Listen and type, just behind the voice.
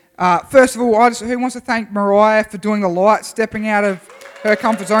First of all, who wants to thank Mariah for doing the light, stepping out of her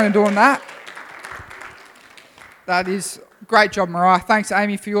comfort zone and doing that? That is great job, Mariah. Thanks,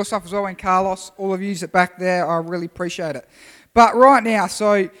 Amy, for your stuff as well, and Carlos, all of you that back there. I really appreciate it. But right now,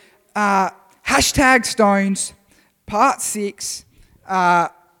 so hashtag Stones, part 6, and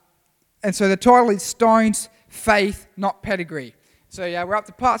so the title is Stones, Faith, Not Pedigree. So yeah, we're up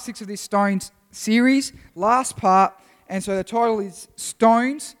to part 6 of this Stones series, last part, and so the title is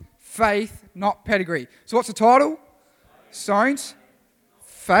Stones, Faith, Not Pedigree. So what's the title? Stones,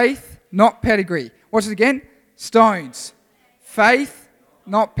 Faith, Not Pedigree. What's it again? Stones, faith,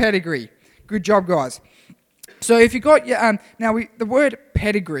 not pedigree. Good job, guys. So if you got your the word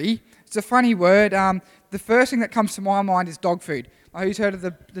pedigree, it's a funny word. The first thing that comes to my mind is dog food. Who's heard of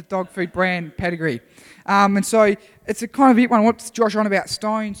the dog food brand Pedigree? And so it's a kind of big one. What's Josh on about?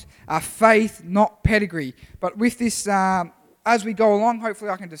 Stones, faith, not pedigree. But with this, as we go along,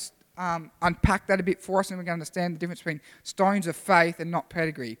 hopefully I can just unpack that a bit for us, and we can understand the difference between stones of faith and not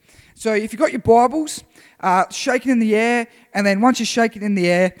pedigree. So if you've got your Bibles, shake it in the air, and then once you shake it in the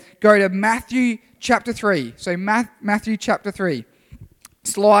air, go to Matthew chapter 3. So Matthew chapter 3.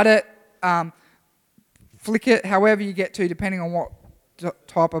 Slide it, flick it, however you get to, depending on what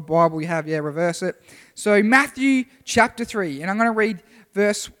type of Bible you have. Yeah, reverse it. So Matthew chapter 3, and I'm going to read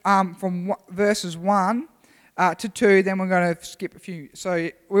from verses 1 to 2, then we're going to skip a few.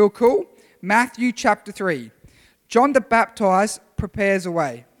 So, we're all cool? Matthew chapter 3. John the Baptist prepares a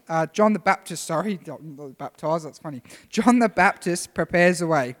way. John the Baptist, that's funny. John the Baptist prepares a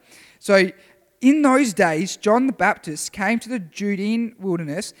way. So, in those days, John the Baptist came to the Judean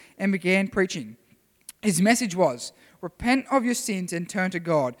wilderness and began preaching. His message was, repent of your sins and turn to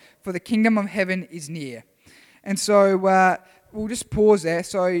God, for the kingdom of heaven is near. And so, we'll just pause there.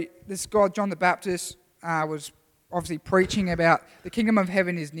 So, this guy, John the Baptist, was obviously preaching about the kingdom of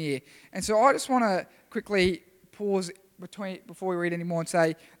heaven is near. And so I just want to quickly pause before we read any more and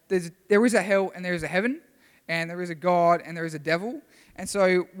say there is a hell and there is a heaven, and there is a God and there is a devil. And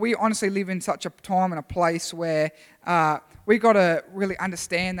so we honestly live in such a time and a place where we got to really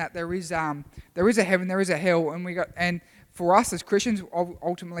understand that there is a heaven, there is a hell, and for us as Christians,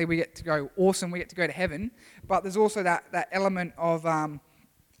 ultimately we get to go awesome, we get to go to heaven. But there's also that element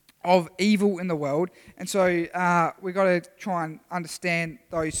of evil in the world, and so we've got to try and understand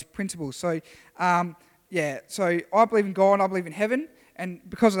those principles. So, so I believe in God, I believe in heaven, and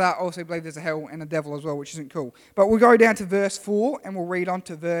because of that, I also believe there's a hell and a devil as well, which isn't cool. But we'll go down to verse 4, and we'll read on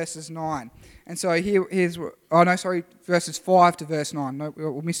to verses 9. And so verses 5 to verse 9. No,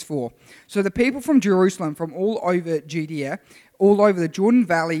 we'll miss 4. So the people from Jerusalem, from all over Judea, all over the Jordan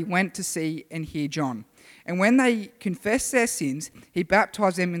Valley, went to see and hear John. And when they confessed their sins, he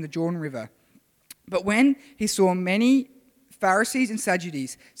baptized them in the Jordan River. But when he saw many Pharisees and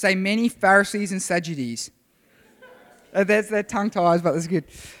Sadducees, say many Pharisees and Sadducees. They're tongue-tied, but that's good.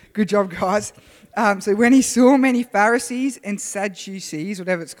 Good job, guys. So when he saw many Pharisees and Sadducees,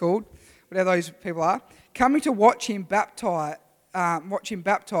 whatever it's called, whatever those people are, coming to watch him baptize,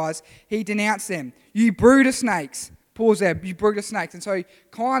 he denounced them. You brood of snakes. Pause there, you brood of snakes. And so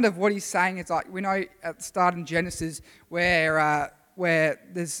kind of what he's saying is like, we know at the start in Genesis where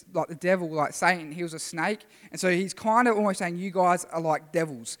there's like the devil, like Satan, he was a snake. And so he's kind of almost saying, you guys are like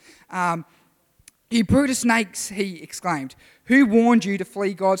devils. You brood of snakes, he exclaimed. Who warned you to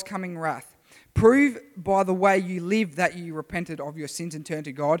flee God's coming wrath? Prove by the way you live that you repented of your sins and turned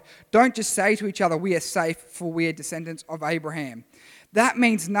to God. Don't just say to each other, we are safe, for we are descendants of Abraham. That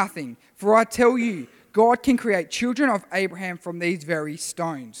means nothing, for I tell you, God can create children of Abraham from these very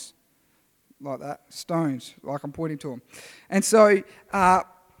stones. Like that, stones, like I'm pointing to them. And so,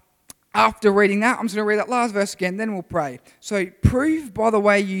 after reading that, I'm just going to read that last verse again, then we'll pray. So, prove by the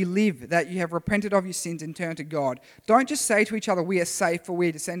way you live that you have repented of your sins and turned to God. Don't just say to each other, we are safe, for we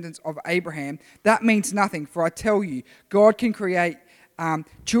are descendants of Abraham. That means nothing, for I tell you, God can create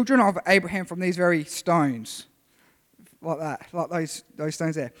children of Abraham from these very stones. Like that, like those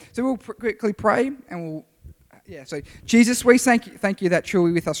stones there. So we'll quickly pray, and so Jesus, we thank you that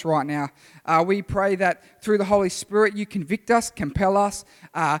truly with us right now. We pray that through the Holy Spirit you convict us, compel us,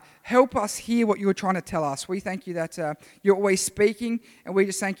 help us hear what you're trying to tell us. We thank you that you're always speaking, and we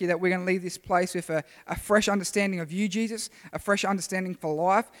just thank you that we're going to leave this place with a fresh understanding of you, Jesus, a fresh understanding for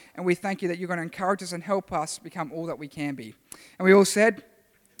life, and we thank you that you're going to encourage us and help us become all that we can be. And we all said,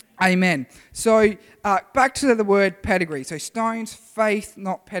 Amen. So back to the word pedigree. So stones, faith,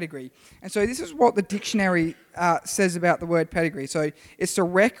 not pedigree. And so this is what the dictionary says about the word pedigree. So it's the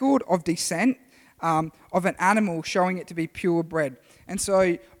record of descent of an animal showing it to be purebred. And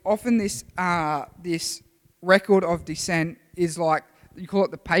so often this record of descent is like you call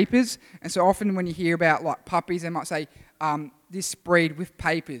it the papers. And so often when you hear about like puppies, they might say this breed with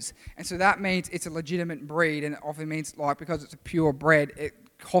papers. And so that means it's a legitimate breed, and it often means like because it's a pure bred, it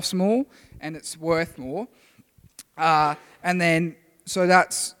costs more and it's worth more. And then so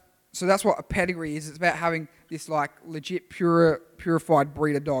that's what a pedigree is. It's about having this like legit purified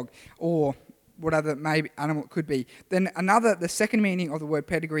breed of dog, or whatever maybe animal it could be. Then the second meaning of the word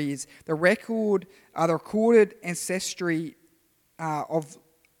pedigree is the recorded ancestry the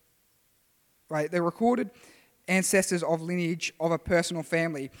recorded ancestors of lineage of a personal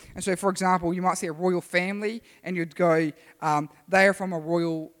family. And so, for example, you might see a royal family, and you'd go, they are from a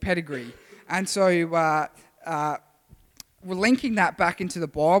royal pedigree. And so we're linking that back into the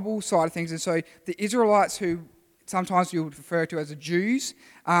Bible side of things. And so the Israelites, who sometimes you would refer to as the Jews,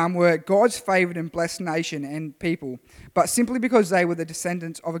 were God's favoured and blessed nation and people, but simply because they were the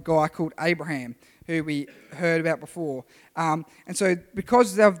descendants of a guy called Abraham, who we heard about before. And so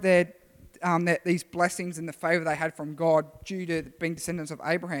because of these blessings and the favour they had from God due to being descendants of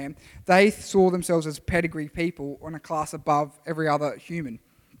Abraham, they saw themselves as pedigree people on a class above every other human.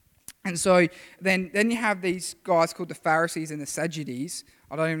 And so then you have these guys called the Pharisees and the Sadducees.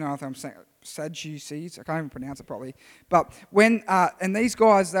 I don't even know if I'm saying Sadducees. I can't even pronounce it properly. But and these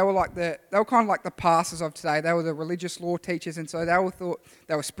guys, they were kind of like the pastors of today. They were the religious law teachers, and so they all thought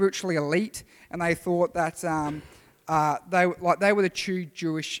they were spiritually elite, and they thought that they were the true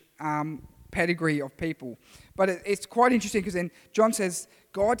Jewish pedigree of people. But it's quite interesting because then John says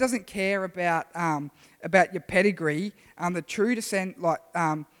God doesn't care about your pedigree. The true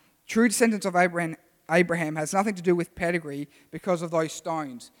descendants of Abraham has nothing to do with pedigree because of those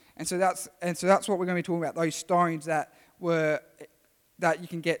stones. And so that's what we're going to be talking about, those stones that you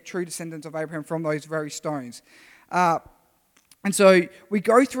can get true descendants of Abraham from, those very stones. And so we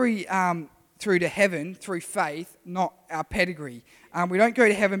go through to heaven through faith, not our pedigree. We don't go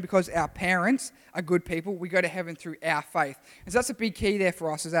to heaven because our parents are good people. We go to heaven through our faith. And so that's a big key there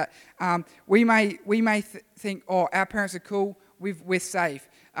for us, is that we may think, oh, our parents are cool, we're safe.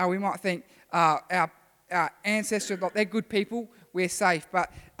 We might think our ancestors, they're good people, we're safe.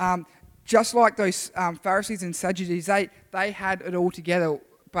 But just like those Pharisees and Sadducees, they had it all together,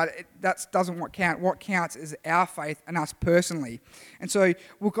 but that doesn't what count. What counts is our faith and us personally. And so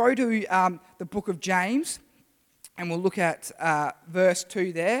we'll go to the book of James, and we'll look at verse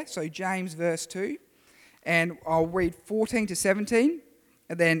 2 there. So James verse 2, and I'll read 14 to 17,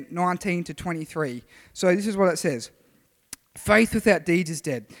 and then 19 to 23. So this is what it says. Faith without deeds is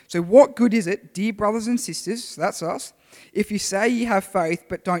dead. So what good is it, dear brothers and sisters, so that's us, if you say you have faith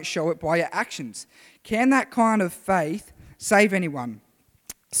but don't show it by your actions? Can that kind of faith save anyone?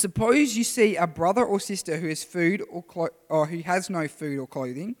 Suppose you see a brother or sister who has food or who has no food or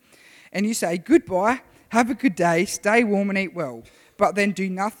clothing, and you say, goodbye, have a good day, stay warm and eat well, but then do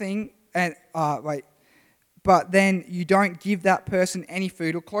nothing but then you don't give that person any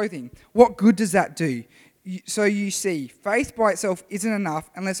food or clothing. What good does that do? So you see, faith by itself isn't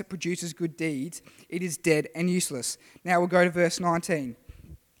enough unless it produces good deeds. It is dead and useless. Now we'll go to verse 19,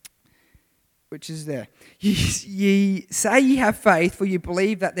 which is there. Ye say ye have faith, for you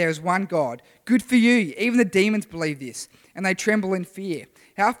believe that there is one God. Good for you. Even the demons believe this, and they tremble in fear.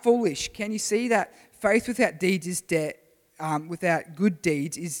 How foolish. Can you see that faith without deeds is dead? Without good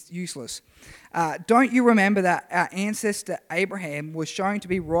deeds is useless. Don't you remember that our ancestor Abraham was shown to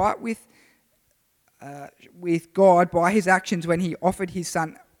be right with God by his actions when he offered his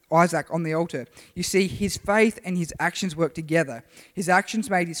son Isaac on the altar? You see, his faith and his actions worked together. His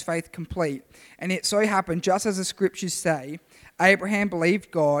actions made his faith complete. And it so happened, just as the scriptures say, Abraham believed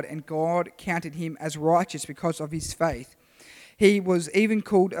God, and God counted him as righteous because of his faith. He was even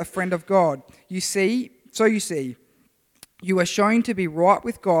called a friend of God. You see, you are shown to be right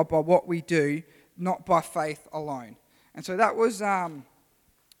with God by what we do, not by faith alone. And so that was some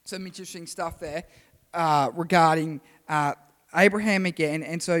interesting stuff there regarding Abraham again.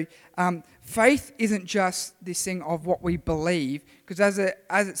 And so faith isn't just this thing of what we believe, because as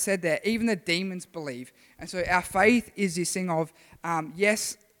it said there, even the demons believe. And so our faith is this thing of,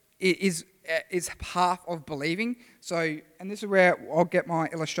 yes, it is half of believing. So, and this is where I'll get my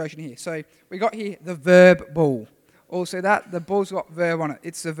illustration here. So we got here the verb ball. Also that, the ball's got verb on it.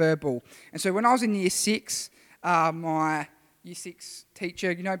 It's the verb ball. And so when I was in year 6, my year 6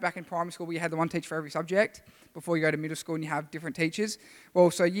 teacher, back in primary school, we had the one teacher for every subject before you go to middle school and you have different teachers. Well,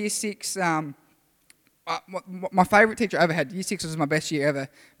 so year 6, my favourite teacher I ever had, year 6 was my best year ever.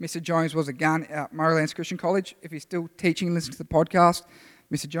 Mr. Jones was a gun at Murraylands Christian College. If you're still teaching and listening to the podcast,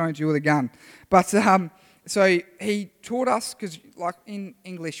 Mr. Jones, you were the gun. But so he taught us, because like in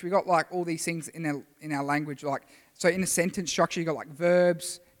English, we got like all these things in our language, like So in a sentence structure, you've got like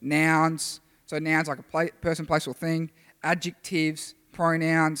verbs, nouns. So nouns like a person, place, or thing. Adjectives,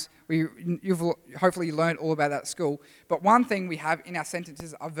 pronouns. You've hopefully learned all about that at school. But one thing we have in our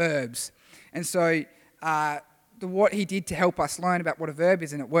sentences are verbs. And so what he did to help us learn about what a verb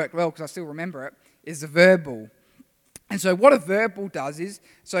is, and it worked well because I still remember it, is the verb ball. And so what a verb ball does is,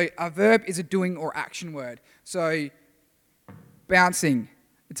 so a verb is a doing or action word. So bouncing,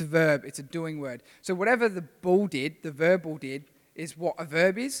 it's a verb, it's a doing word. So whatever the ball did, the verb ball did, is what a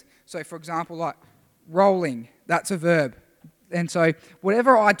verb is. So for example, like rolling, that's a verb. And so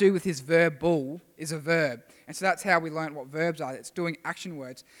whatever I do with this verb ball is a verb. And so that's how we learn what verbs are. It's doing action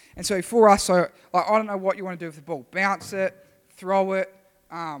words. And so for us, so like I don't know what you want to do with the ball. Bounce it, throw it,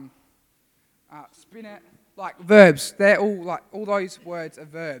 spin it. Like verbs, they're all those words are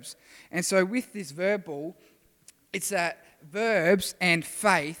verbs. And so with this verb ball, it's that verbs and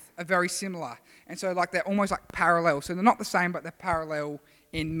faith are very similar. And so like they're almost like parallel. So they're not the same, but they're parallel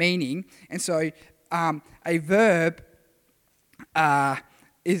in meaning. And so a verb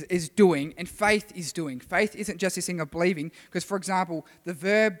is doing, and faith is doing. Faith isn't just this thing of believing, because for example, the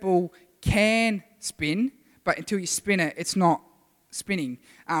verb ball can spin, but until you spin it, it's not spinning.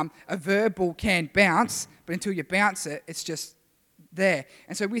 A verb ball can bounce, but until you bounce it, it's just there.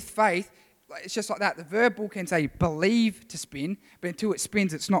 And so with faith, it's just like that. The verb ball can say believe to spin, but until it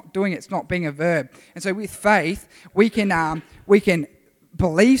spins, it's not doing it. It's not being a verb. And so with faith, we can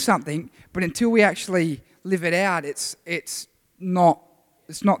believe something, but until we actually live it out, it's not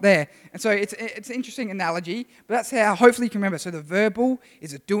there. And so it's an interesting analogy, but that's how hopefully you can remember. So the verb ball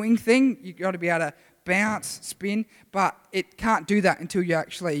is a doing thing. You've got to be able to bounce, spin, but it can't do that until you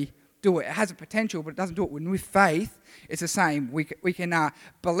actually do it. It has a potential, but it doesn't do it. When with faith, it's the same. We can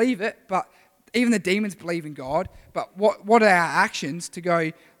believe it, but even the demons believe in God. But what are our actions to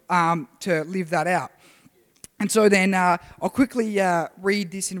go to live that out? And so then I'll quickly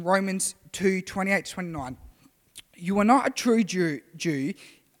read this in Romans 2:28-29. You are not a true Jew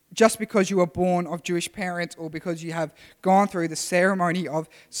just because you are born of Jewish parents or because you have gone through the ceremony of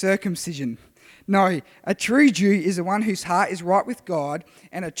circumcision. No, a true Jew is the one whose heart is right with God,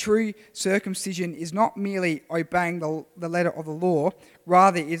 and a true circumcision is not merely obeying the letter of the law,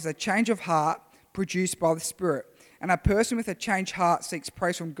 rather it is a change of heart produced by the Spirit. And a person with a changed heart seeks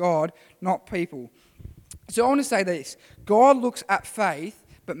praise from God, not people. So I want to say this. God looks at faith,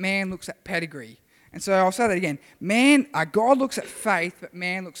 but man looks at pedigree. And so I'll say that again. God looks at faith, but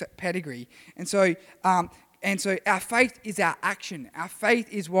man looks at pedigree. And so our faith is our action. Our faith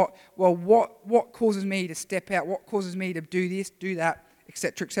is what causes me to step out, what causes me to do this, do that,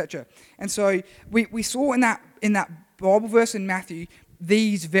 etc., etc. And so we saw in that Bible verse in Matthew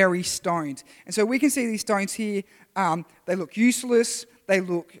these very stones. And so we can see these stones here. They look useless. They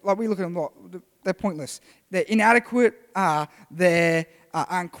look like we look at them. They're pointless. They're inadequate. They're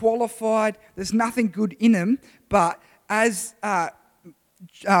unqualified. There's nothing good in them. But as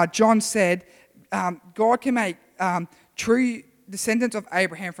John said, God can make true descendants of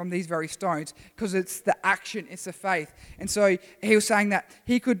Abraham from these very stones because it's the action, it's the faith. And so he was saying that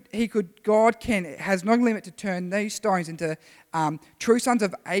God has no limit to turn these stones into true sons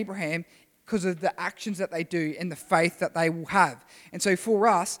of Abraham because of the actions that they do and the faith that they will have. And so for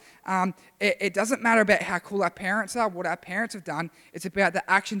us, it doesn't matter about how cool our parents are, what our parents have done. It's about the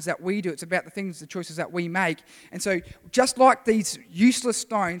actions that we do. It's about the choices that we make. And so just like these useless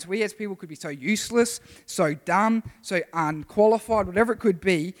stones, we as people could be so useless, so dumb, so unqualified, whatever it could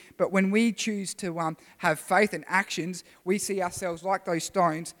be. But when we choose to have faith and actions, we see ourselves like those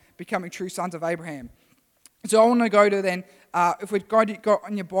stones becoming true sons of Abraham. So I want to go to then, if we've got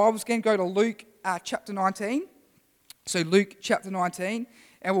on your Bibles again, go to Luke chapter 19. So Luke chapter 19,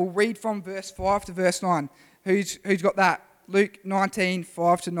 and we'll read from verse 5 to verse 9. Who's got that? Luke 19,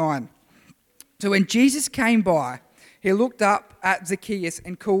 5 to 9. So when Jesus came by, he looked up at Zacchaeus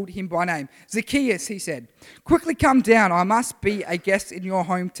and called him by name. Zacchaeus, he said, quickly come down, I must be a guest in your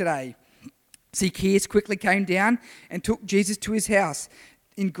home today. Zacchaeus quickly came down and took Jesus to his house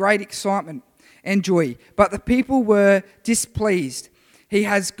in great excitement and joy. But the people were displeased. He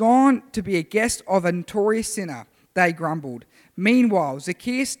has gone to be a guest of a notorious sinner, they grumbled. Meanwhile,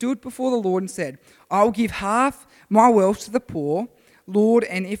 Zacchaeus stood before the Lord and said, I will give half my wealth to the poor, Lord,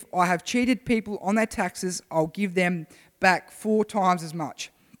 and if I have cheated people on their taxes, I'll give them back 4 times as much.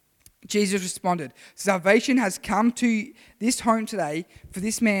 Jesus responded, salvation has come to this home today, for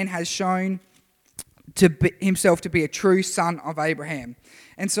this man has shown himself to be a true son of Abraham.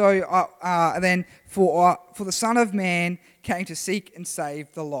 And so then for the Son of Man came to seek and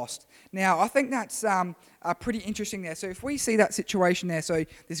save the lost. Now, I think that's pretty interesting there. So if we see that situation there, so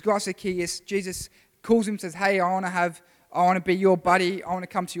this guy Zacchaeus, Jesus calls him, says, hey, I want to be your buddy. I want to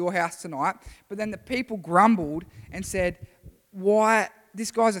come to your house tonight. But then the people grumbled and said, why, this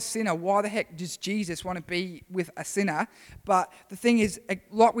guy's a sinner. Why the heck does Jesus want to be with a sinner? But the thing is,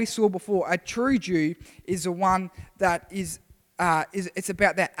 like we saw before, a true Jew is the one that is it's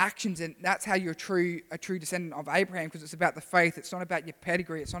about their actions, and that's how you're a true descendant of Abraham, because it's about the faith. It's not about your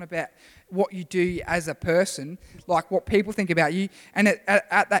pedigree. It's not about what you do as a person, like what people think about you. And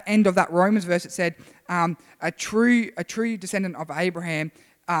at the end of that Romans verse, it said, a true descendant of Abraham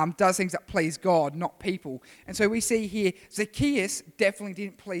does things that please God, not people. And so we see here, Zacchaeus definitely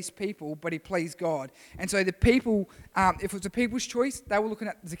didn't please people, but he pleased God. And so the people, if it was the people's choice, they were looking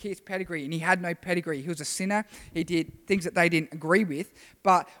at Zacchaeus' pedigree, and he had no pedigree. He was a sinner. He did things that they didn't agree with.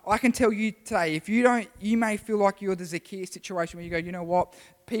 But I can tell you today, if you don't, you may feel like you're the Zacchaeus situation where you go, you know what?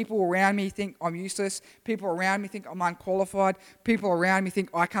 People around me think I'm useless. People around me think I'm unqualified. People around me think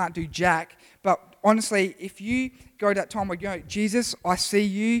I can't do jack. But honestly, if you go to that time where you go, Jesus, I see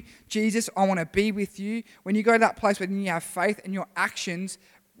you. Jesus, I want to be with you. When you go to that place where you have faith and your actions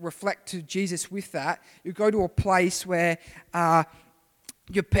reflect to Jesus with that, you go to a place where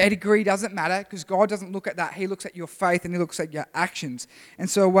your pedigree doesn't matter, because God doesn't look at that. He looks at your faith and he looks at your actions. And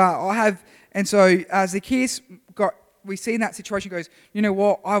so Zacchaeus got. We see in that situation, goes, you know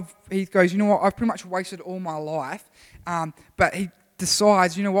what, I've pretty much wasted all my life. But he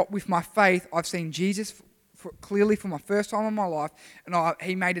decides, you know what, with my faith, I've seen Jesus clearly for my first time in my life. And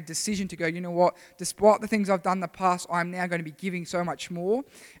he made a decision to go, you know what, despite the things I've done in the past, I'm now going to be giving so much more.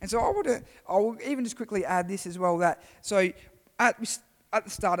 And so I will even just quickly add this as well, that, so at the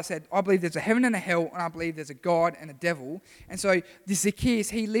start I said, I believe there's a heaven and a hell, and I believe there's a God and a devil. And so this Zacchaeus,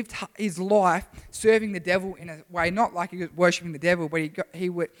 he lived his life serving the devil in a way, not like he was worshipping the devil, but he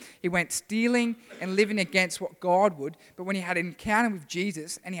went stealing and living against what God would. But when he had an encounter with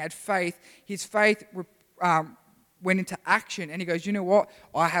Jesus and he had faith, his faith went into action, and he goes, you know what,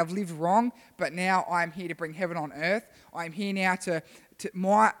 I have lived wrong, but now I'm here to bring heaven on earth. I'm here now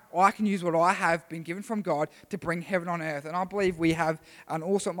I can use what I have been given from God to bring heaven on earth. And I believe we have an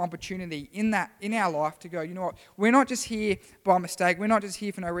awesome opportunity in our life to go, you know what, we're not just here by mistake. We're not just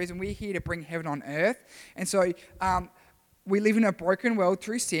here for no reason. We're here to bring heaven on earth. And so we live in a broken world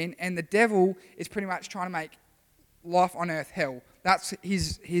through sin, and the devil is pretty much trying to make life on earth hell. That's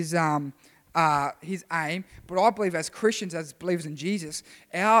his aim. But I believe as Christians, as believers in Jesus,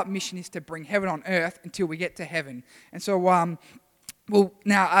 our mission is to bring heaven on earth until we get to heaven. And so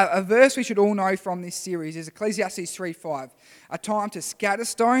now a verse we should all know from this series is Ecclesiastes 3:5, a time to scatter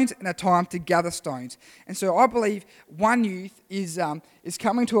stones and a time to gather stones. And so I believe one youth is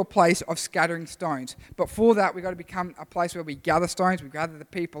coming to a place of scattering stones. But for that, we've got to become a place where we gather stones, we gather the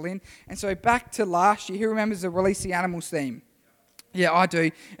people in. And so back to last year, who remembers the Release the Animals theme? Yeah, I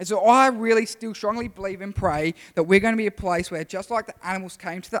do. And so I really still strongly believe and pray that we're going to be a place where, just like the animals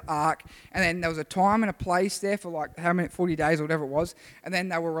came to the ark, and then there was a time and a place there for 40 days or whatever it was, and then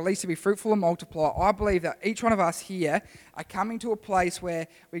they were released to be fruitful and multiply. I believe that each one of us here are coming to a place where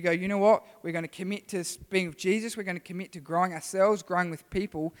we go, you know what, we're going to commit to being with Jesus, we're going to commit to growing ourselves, growing with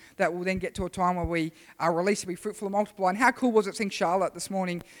people, that will then get to a time where we are released to be fruitful and multiply. And how cool was it seeing Charlotte this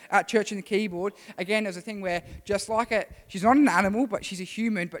morning at church in the keyboard? Again, there's a thing where, just like she's not an animal, but she's a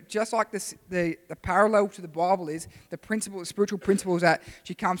human, but just like this, the parallel to the Bible is the spiritual principle is that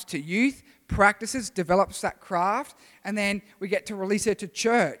she comes to youth, practices, develops that craft, and then we get to release her to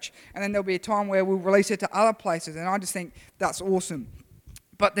church. And then there'll be a time where we'll release her to other places, and I just think that's awesome.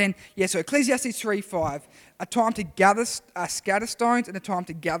 But then, so Ecclesiastes 3:5, a time to scatter stones and a time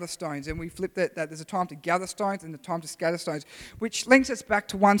to gather stones. And we flipped it, that there's a time to gather stones and a time to scatter stones, which links us back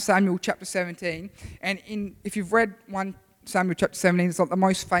to 1 Samuel chapter 17. And if you've read 1 Samuel chapter 17, it's like the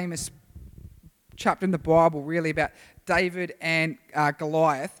most famous chapter in the Bible, really, about David and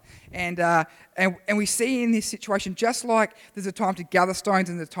Goliath. And we see in this situation, just like there's a time to gather stones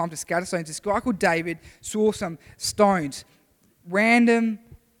and there's a time to scatter stones, this guy called David saw some stones, random,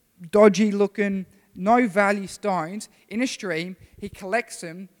 dodgy-looking, no-value stones in a stream. He collects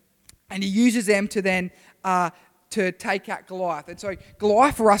them, and he uses them to then to take out Goliath. And so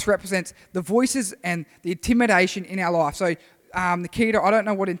Goliath for us represents the voices and the intimidation in our life. So Nikita, I don't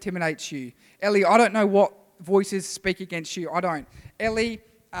know what intimidates you. Ellie, I don't know what voices speak against you. I don't. Ellie,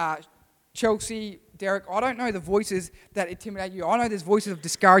 Chelsea, Derek, I don't know the voices that intimidate you. I know there's voices of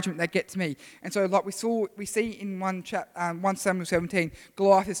discouragement that get to me. And so like we see in 1 Samuel 17,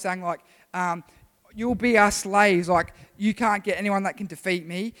 Goliath is saying you'll be our slaves, you can't get anyone that can defeat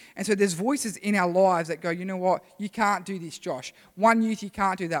me. And so there's voices in our lives that go, you know what, you can't do this, Josh. One youth, you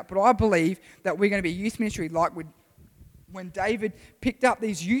can't do that. But I believe that we're going to be a youth ministry like when David picked up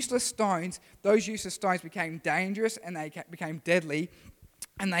these useless stones, those useless stones became dangerous and they became deadly,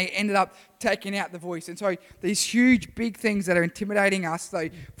 and they ended up taking out the voice. And so these huge, big things that are intimidating us. So,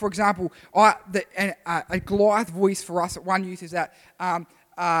 for example, a Goliath voice for us at One Youth is that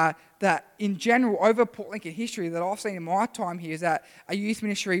that in general, over Port Lincoln history that I've seen in my time here, is that a youth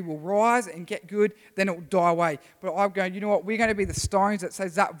ministry will rise and get good, then it will die away. But I'm going, you know what, we're going to be the stones that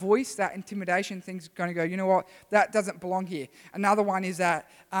says that voice, that intimidation thing's going to go, you know what, that doesn't belong here. Another one is that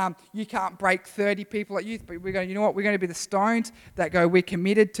you can't break 30 people at youth, but we're going, you know what, we're going to be the stones that go, we're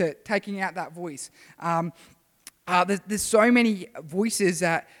committed to taking out that voice. There's so many voices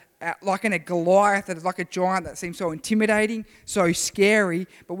that, like in a Goliath, that is like a giant that seems so intimidating, so scary.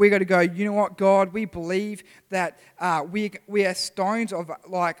 But we've got to go, you know what, God, we believe that we are stones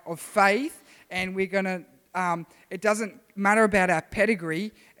of faith, and we're going to, it doesn't matter about our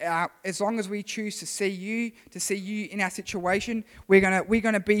pedigree, as long as we choose to see you in our situation, we're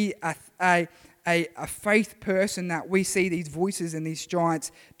going to be a faith person that we see these voices and these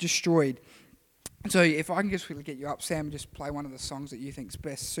giants destroyed. So if I can just quickly get you up, Sam, and just play one of the songs that you think's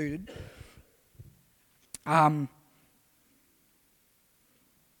best suited. And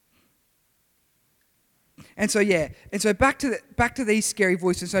so back to these scary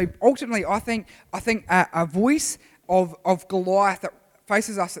voices. So ultimately, I think a voice of Goliath that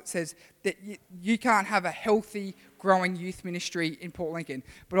faces us that says that you can't have a healthy, growing youth ministry in Port Lincoln.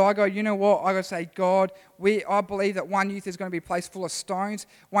 But I go, you know what? I got to say, God, I believe that One Youth is going to be a place full of stones.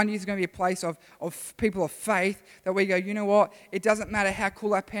 One Youth is going to be a place of people of faith, that we go, you know what? It doesn't matter how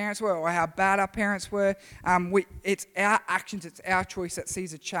cool our parents were or how bad our parents were. It's our actions, it's our choice that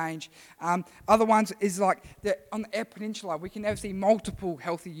sees a change. Other ones is like on the Eyre Peninsula. We can never see multiple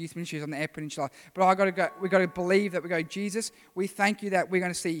healthy youth ministries on the Eyre Peninsula. But we've got to believe that we go, Jesus, we thank you that we're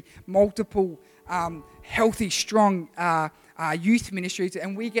going to see multiple healthy, strong youth ministries,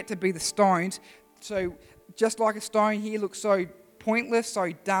 and we get to be the stones. So just like a stone here looks so pointless,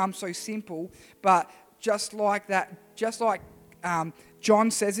 so dumb, so simple, but just like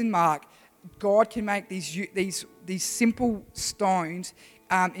John says in Mark, God can make these simple stones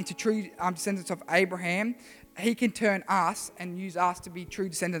into true descendants of Abraham. He can turn us and use us to be true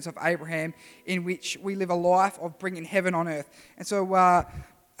descendants of Abraham, in which we live a life of bringing heaven on earth. And so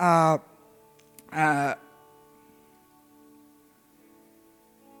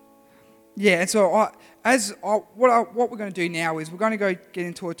and so what we're going to do now is we're going to go get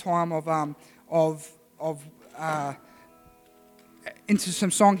into a time into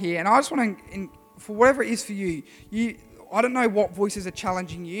some song here, and I just want to, for whatever it is for you, I don't know what voices are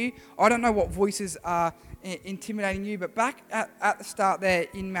challenging you. I don't know what voices are intimidating you. But back at the start there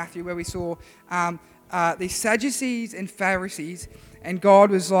in Matthew, where we saw these Sadducees and Pharisees, and God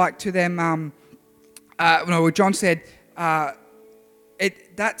was like to them. John said,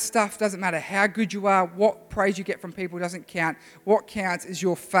 that stuff doesn't matter how good you are, what praise you get from people doesn't count. What counts is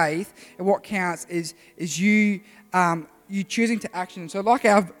your faith, and what counts is you choosing to action. So like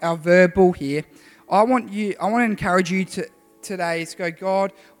our verbal here, I want to encourage you today to go,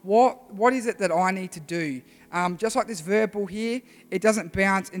 God, what is it that I need to do? Just like this verbal here, it doesn't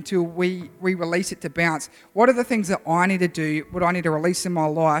bounce until we release it to bounce. What are the things that I need to do, what I need to release in my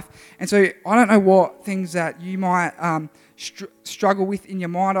life? And so I don't know what things that you might struggle with in your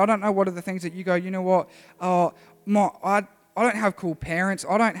mind. I don't know what are the things that you go, you know what, I don't have cool parents.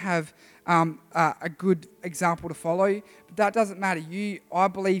 I don't have a good example to follow. But that doesn't matter. I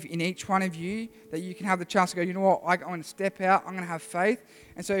believe in each one of you that you can have the chance to go, you know what, I'm going to step out. I'm going to have faith.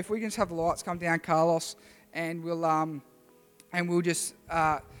 And so if we can just have the lights come down, Carlos, and we'll just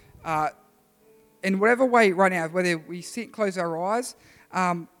in whatever way right now, whether we sit, close our eyes,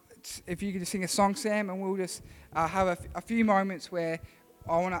 if you could just sing a song, Sam, and we'll just have a few moments where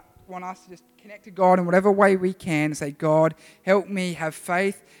I want us to just connect to God in whatever way we can and say, God, help me have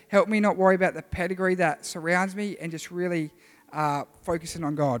faith, help me not worry about the pedigree that surrounds me, and just really focusing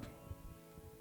on God.